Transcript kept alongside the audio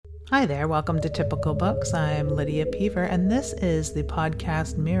Hi there, welcome to Typical Books. I'm Lydia Peaver, and this is the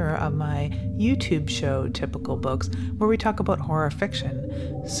podcast mirror of my YouTube show, Typical Books, where we talk about horror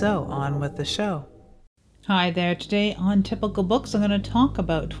fiction. So, on with the show. Hi there, today on Typical Books, I'm going to talk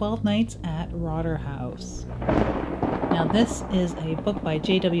about 12 Nights at Rotter House. Now, this is a book by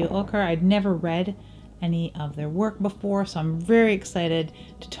J.W. Oker. I'd never read any of their work before, so I'm very excited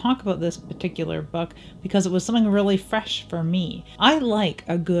to talk about this particular book because it was something really fresh for me. I like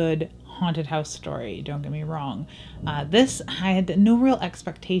a good haunted house story, don't get me wrong. This, I had no real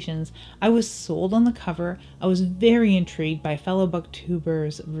expectations. I was sold on the cover. I was very intrigued by fellow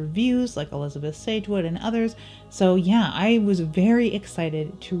booktubers' reviews like Elizabeth Sagewood and others. So yeah, I was very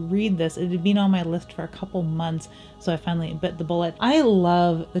excited to read this. It had been on my list for a couple months, so I finally bit the bullet. I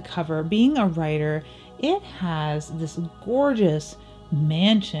love the cover. Being a writer, it has this gorgeous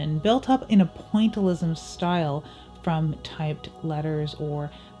mansion built up in a pointillism style from typed letters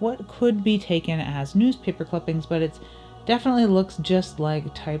or what could be taken as newspaper clippings, but it definitely looks just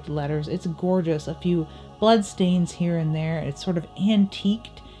like typed letters. It's gorgeous. A few blood stains here and there. It's sort of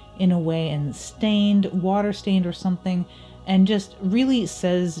antiqued in a way and stained, water stained or something, and just really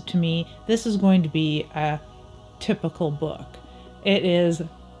says to me, this is going to be a typical book. It is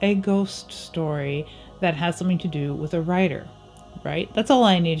a ghost story that has something to do with a writer, right? That's all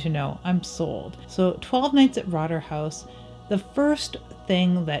I need to know. I'm sold. So 12 Nights at Rotter House, the first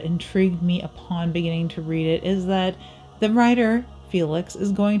thing that intrigued me upon beginning to read it is that the writer, Felix,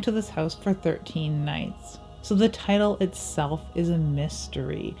 is going to this house for 13 nights. So the title itself is a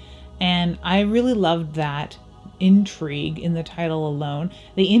mystery. And I really loved that intrigue in the title alone,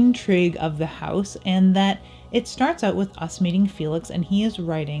 the intrigue of the house, and that it starts out with us meeting Felix and he is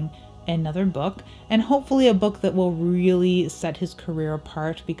writing another book, and hopefully a book that will really set his career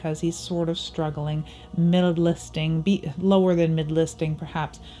apart because he's sort of struggling mid-listing, lower than mid-listing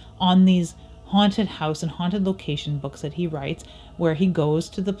perhaps, on these haunted house and haunted location books that he writes, where he goes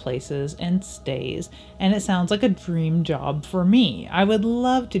to the places and stays, and it sounds like a dream job for me. I would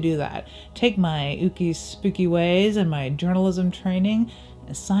love to do that. Take my ooky spooky ways and my journalism training,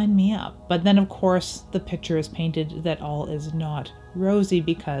 sign me up. But then of course the picture is painted that all is not rosy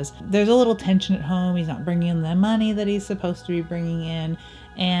because there's a little tension at home. He's not bringing in the money that he's supposed to be bringing in,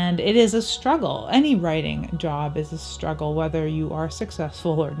 and it is a struggle. Any writing job is a struggle, whether you are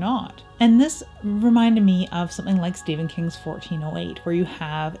successful or not. And this reminded me of something like Stephen King's 1408, where you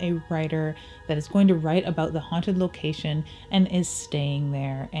have a writer that is going to write about the haunted location and is staying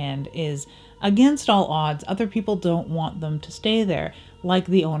there and is against all odds. Other people don't want them to stay there, like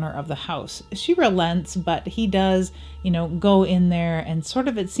the owner of the house. She relents, but he does, go in there and sort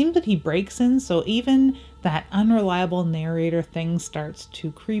of, it seems that he breaks in. So even that unreliable narrator thing starts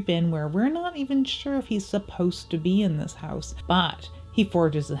to creep in where we're not even sure if he's supposed to be in this house, but he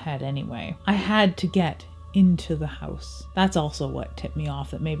forges ahead anyway. I had to get into the house. That's also what tipped me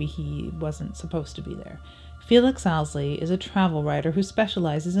off that maybe he wasn't supposed to be there. Felix Owsley is a travel writer who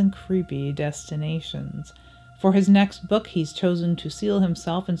specializes in creepy destinations. For his next book, he's chosen to seal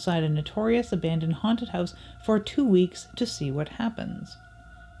himself inside a notorious abandoned haunted house for 2 weeks to see what happens.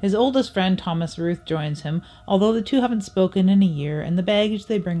 His oldest friend, Thomas Ruth, joins him, although the two haven't spoken in a year, and the baggage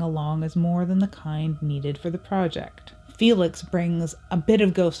they bring along is more than the kind needed for the project. Felix brings a bit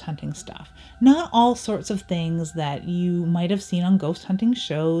of ghost hunting stuff. Not all sorts of things that you might have seen on ghost hunting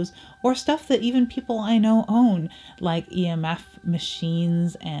shows, or stuff that even people I know own, like EMF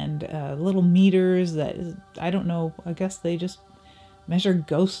machines and little meters that, I don't know, I guess they just measure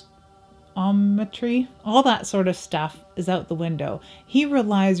ghostometry. All that sort of stuff is out the window. He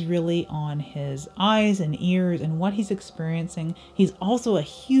relies really on his eyes and ears and what he's experiencing. He's also a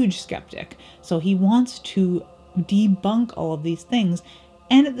huge skeptic, so he wants to debunk all of these things.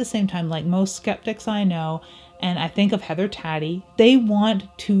 And at the same time, like most skeptics I know, and I think of Heather Taddy, they want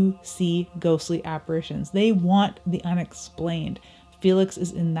to see ghostly apparitions. They want the unexplained. Felix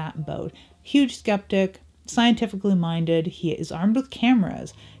is in that boat. Huge skeptic, scientifically minded. He is armed with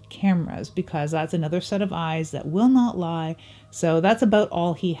cameras, because that's another set of eyes that will not lie. So that's about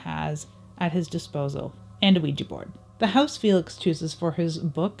all he has at his disposal. And a Ouija board. The house Felix chooses for his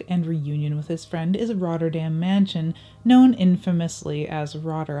book and reunion with his friend is a Rotterdam mansion, known infamously as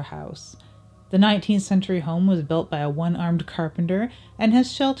Rotter House. The 19th century home was built by a one-armed carpenter and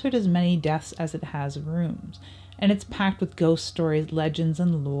has sheltered as many deaths as it has rooms. And it's packed with ghost stories, legends,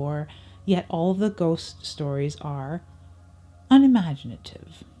 and lore, yet all of the ghost stories are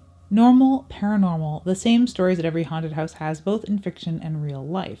unimaginative. Normal, paranormal, the same stories that every haunted house has, both in fiction and real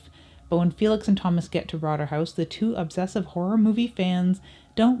life. But when Felix and Thomas get to Rotterhouse, the two obsessive horror movie fans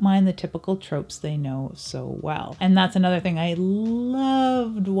don't mind the typical tropes they know so well. And that's another thing I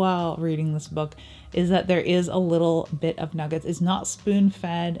loved while reading this book, is that there is a little bit of nuggets. It's not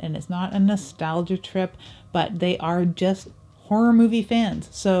spoon-fed and it's not a nostalgia trip, but they are just horror movie fans.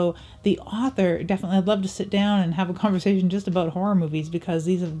 So the author definitely, I'd love to sit down and have a conversation just about horror movies, because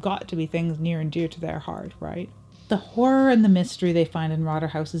these have got to be things near and dear to their heart, right? The horror and the mystery they find in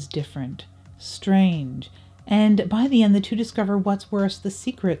Rotterhouse is different, strange, and by the end the two discover what's worse, the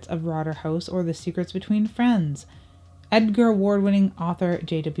secrets of Rotterhouse or the secrets between friends. Edgar Award-winning author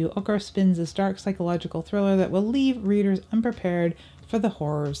J.W. Ooker spins this dark psychological thriller that will leave readers unprepared for the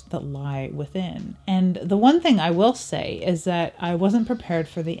horrors that lie within. And the one thing I will say is that I wasn't prepared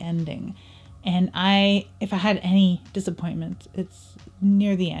for the ending. And if I had any disappointment, it's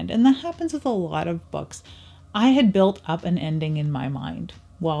near the end. And that happens with a lot of books. I had built up an ending in my mind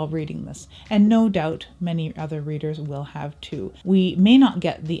while reading this, and no doubt many other readers will have too. We may not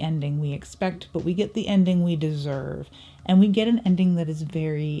get the ending we expect, but we get the ending we deserve. And we get an ending that is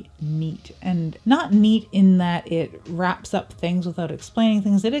very neat, and not neat in that it wraps up things without explaining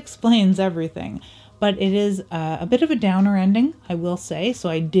things. It explains everything, but it is a bit of a downer ending, I will say. So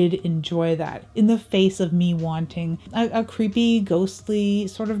I did enjoy that, in the face of me wanting a creepy, ghostly,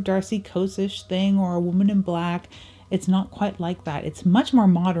 sort of Darcy Coase-ish thing, or a Woman in Black. It's not quite like that. It's much more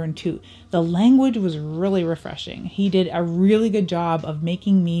modern too. The language was really refreshing. He did a really good job of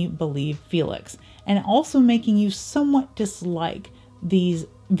making me believe Felix, and also making you somewhat dislike these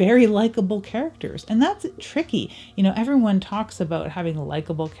very likable characters. And that's tricky. You know, everyone talks about having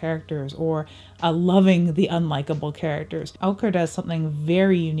likable characters or loving the unlikable characters. Ooker does something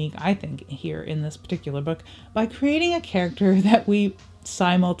very unique, I think, here in this particular book, by creating a character that we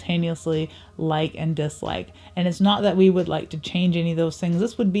simultaneously like and dislike. And it's not that we would like to change any of those things.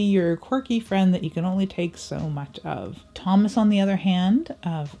 This would be your quirky friend that you can only take so much of. Thomas, on the other hand,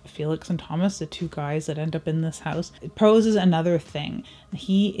 of Felix and Thomas, the two guys that end up in this house, poses another thing.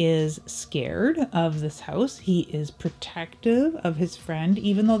 He is scared of this house. He is protective of his friend,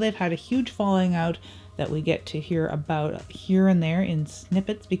 even though they've had a huge falling out that we get to hear about here and there in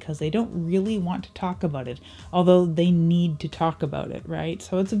snippets, because they don't really want to talk about it, although they need to talk about it, right?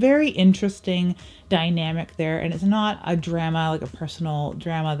 So it's a very interesting dynamic there, and it's not a drama, like a personal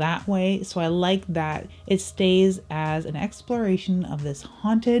drama that way. So I like that it stays as an exploration of this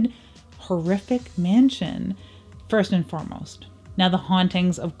haunted, horrific mansion, first and foremost. Now, the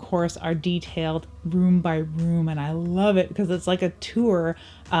hauntings, of course, are detailed room by room, and I love it because it's like a tour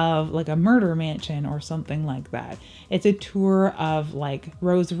of like a murder mansion or something like that. It's a tour of like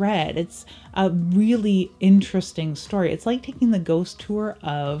Rose Red. It's a really interesting story. It's like taking the ghost tour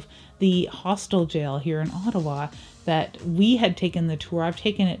of the hostel jail here in Ottawa that we had taken the tour. I've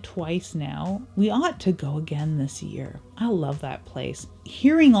taken it twice now. We ought to go again this year. I love that place.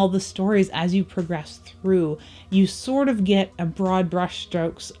 Hearing all the stories as you progress through, you sort of get a broad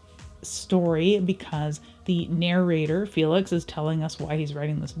brushstrokes story, because the narrator, Felix, is telling us why he's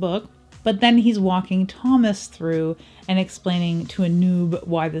writing this book. But then he's walking Thomas through and explaining to a noob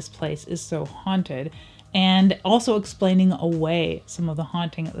why this place is so haunted, and also explaining away some of the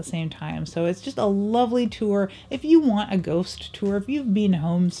haunting at the same time. So it's just a lovely tour. If you want a ghost tour, if you've been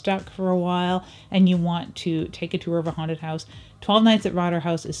home stuck for a while and you want to take a tour of a haunted house, 12 Nights at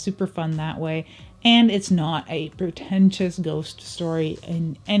Rotterhouse is super fun that way. And it's not a pretentious ghost story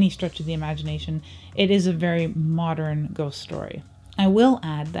in any stretch of the imagination. It is a very modern ghost story. I will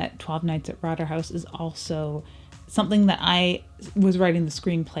add that 12 Nights at Rotterhouse is also something that I was writing the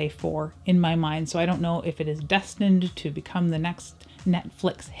screenplay for in my mind. So I don't know if it is destined to become the next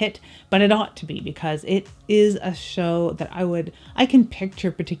Netflix hit, but it ought to be, because it is a show that I can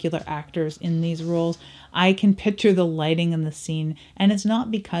picture particular actors in these roles. I can picture the lighting in the scene, and it's not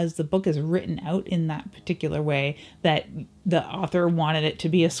because the book is written out in that particular way that the author wanted it to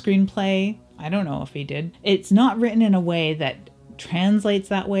be a screenplay. I don't know if he did. It's not written in a way that translates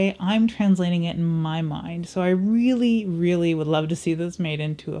that way. I'm translating it in my mind. So I really, really would love to see this made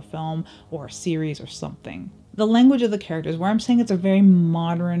into a film or a series or something. The language of the characters, where I'm saying it's a very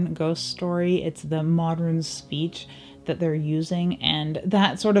modern ghost story, it's the modern speech that they're using, and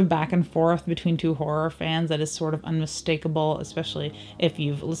that sort of back and forth between two horror fans that is sort of unmistakable, especially if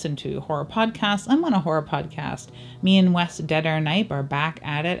you've listened to horror podcasts. I'm on a horror podcast. Me and Wes Dead Air Night are back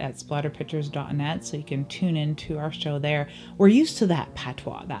at it at splatterpictures.net, so you can tune into our show there. We're used to that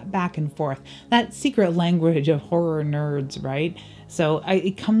patois, that back and forth, that secret language of horror nerds, right? So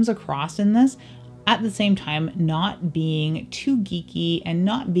it comes across in this. at the same time not being too geeky and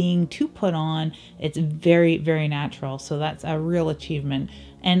not being too put on. It's very, very natural. So that's a real achievement.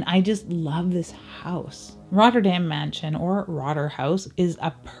 And I just love this house. Rotterdam Mansion, or Rotter House, is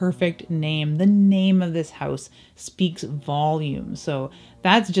a perfect name. The name of this house speaks volumes. So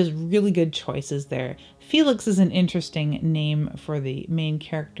that's just really good choices there. Felix is an interesting name for the main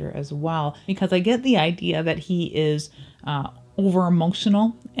character as well, because I get the idea that he is over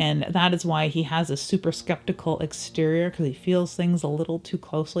emotional, and that is why he has a super skeptical exterior, because he feels things a little too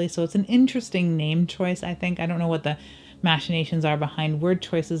closely. So it's an interesting name choice, I think. I don't know what the machinations are behind word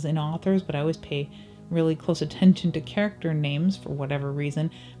choices in authors, but I always pay really close attention to character names for whatever reason.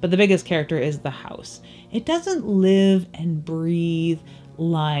 But the biggest character is the house. It doesn't live and breathe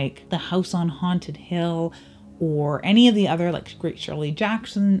like the House on Haunted Hill or any of the other like Great Shirley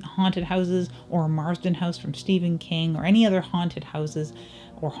Jackson haunted houses, or Marsden House from Stephen King, or any other haunted houses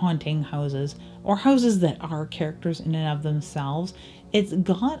or haunting houses, or houses that are characters in and of themselves. It's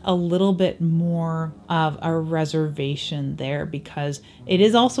got a little bit more of a reservation there, because it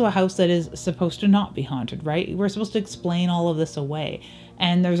is also a house that is supposed to not be haunted, right? We're supposed to explain all of this away.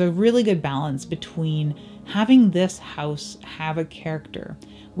 And there's a really good balance between having this house have a character.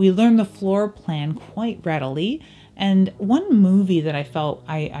 We learn the floor plan quite readily. And one movie that I felt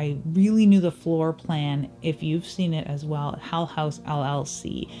I really knew the floor plan, if you've seen it as well, Hell House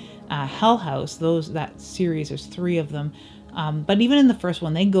LLC. Hell House, that series, there's 3 of them. But even in the first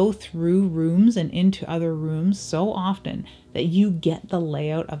one, they go through rooms and into other rooms so often that you get the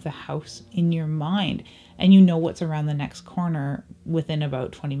layout of the house in your mind, and you know what's around the next corner within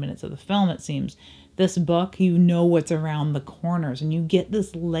about 20 minutes of the film, it seems. This book, you know what's around the corners, and you get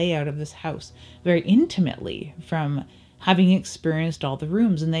this layout of this house very intimately from having experienced all the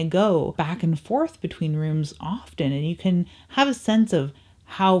rooms. And they go back and forth between rooms often, and you can have a sense of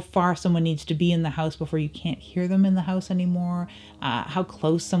how far someone needs to be in the house before you can't hear them in the house anymore, how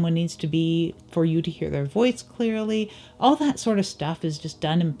close someone needs to be for you to hear their voice clearly. All that sort of stuff is just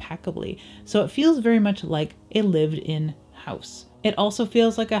done impeccably. So it feels very much like a lived-in house. It also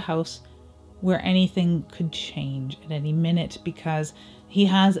feels like a house where anything could change at any minute, because he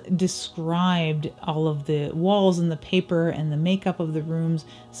has described all of the walls and the paper and the makeup of the rooms.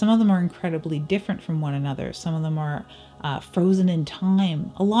 Some of them are incredibly different from one another. Some of them are frozen in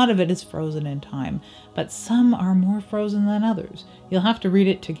time. A lot of it is frozen in time, but some are more frozen than others. You'll have to read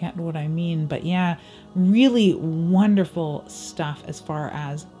it to get what I mean. But yeah, really wonderful stuff as far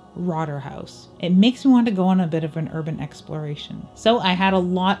as Rotter House. It makes me want to go on a bit of an urban exploration. So I had a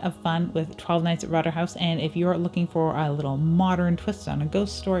lot of fun with 12 Nights at Rotter House, and if you're looking for a little modern twist on a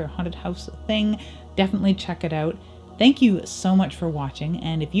ghost story or haunted house thing, definitely check it out. Thank you so much for watching,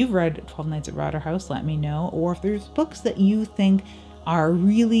 and if you've read 12 Nights at Rotter House, let me know, or if there's books that you think are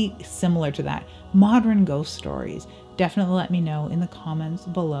really similar to that, modern ghost stories, definitely let me know in the comments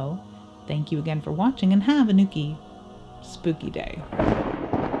below. Thank you again for watching, and have a nookie spooky day.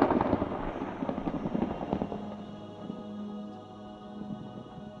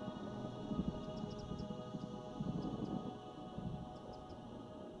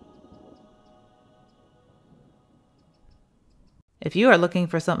 If you are looking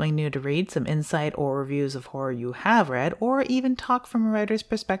for something new to read, some insight or reviews of horror you have read, or even talk from a writer's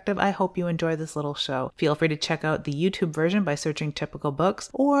perspective, I hope you enjoy this little show. Feel free to check out the YouTube version by searching Typical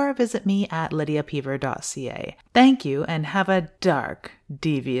Books, or visit me at lydiapever.ca. Thank you, and have a dark,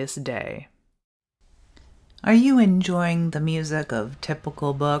 devious day. Are you enjoying the music of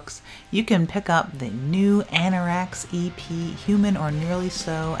Typical Books? You can pick up the new Anorax EP, Human or Nearly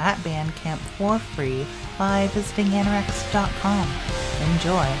So, at Bandcamp for free by visiting anorax.com.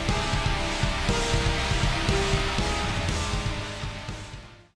 Enjoy!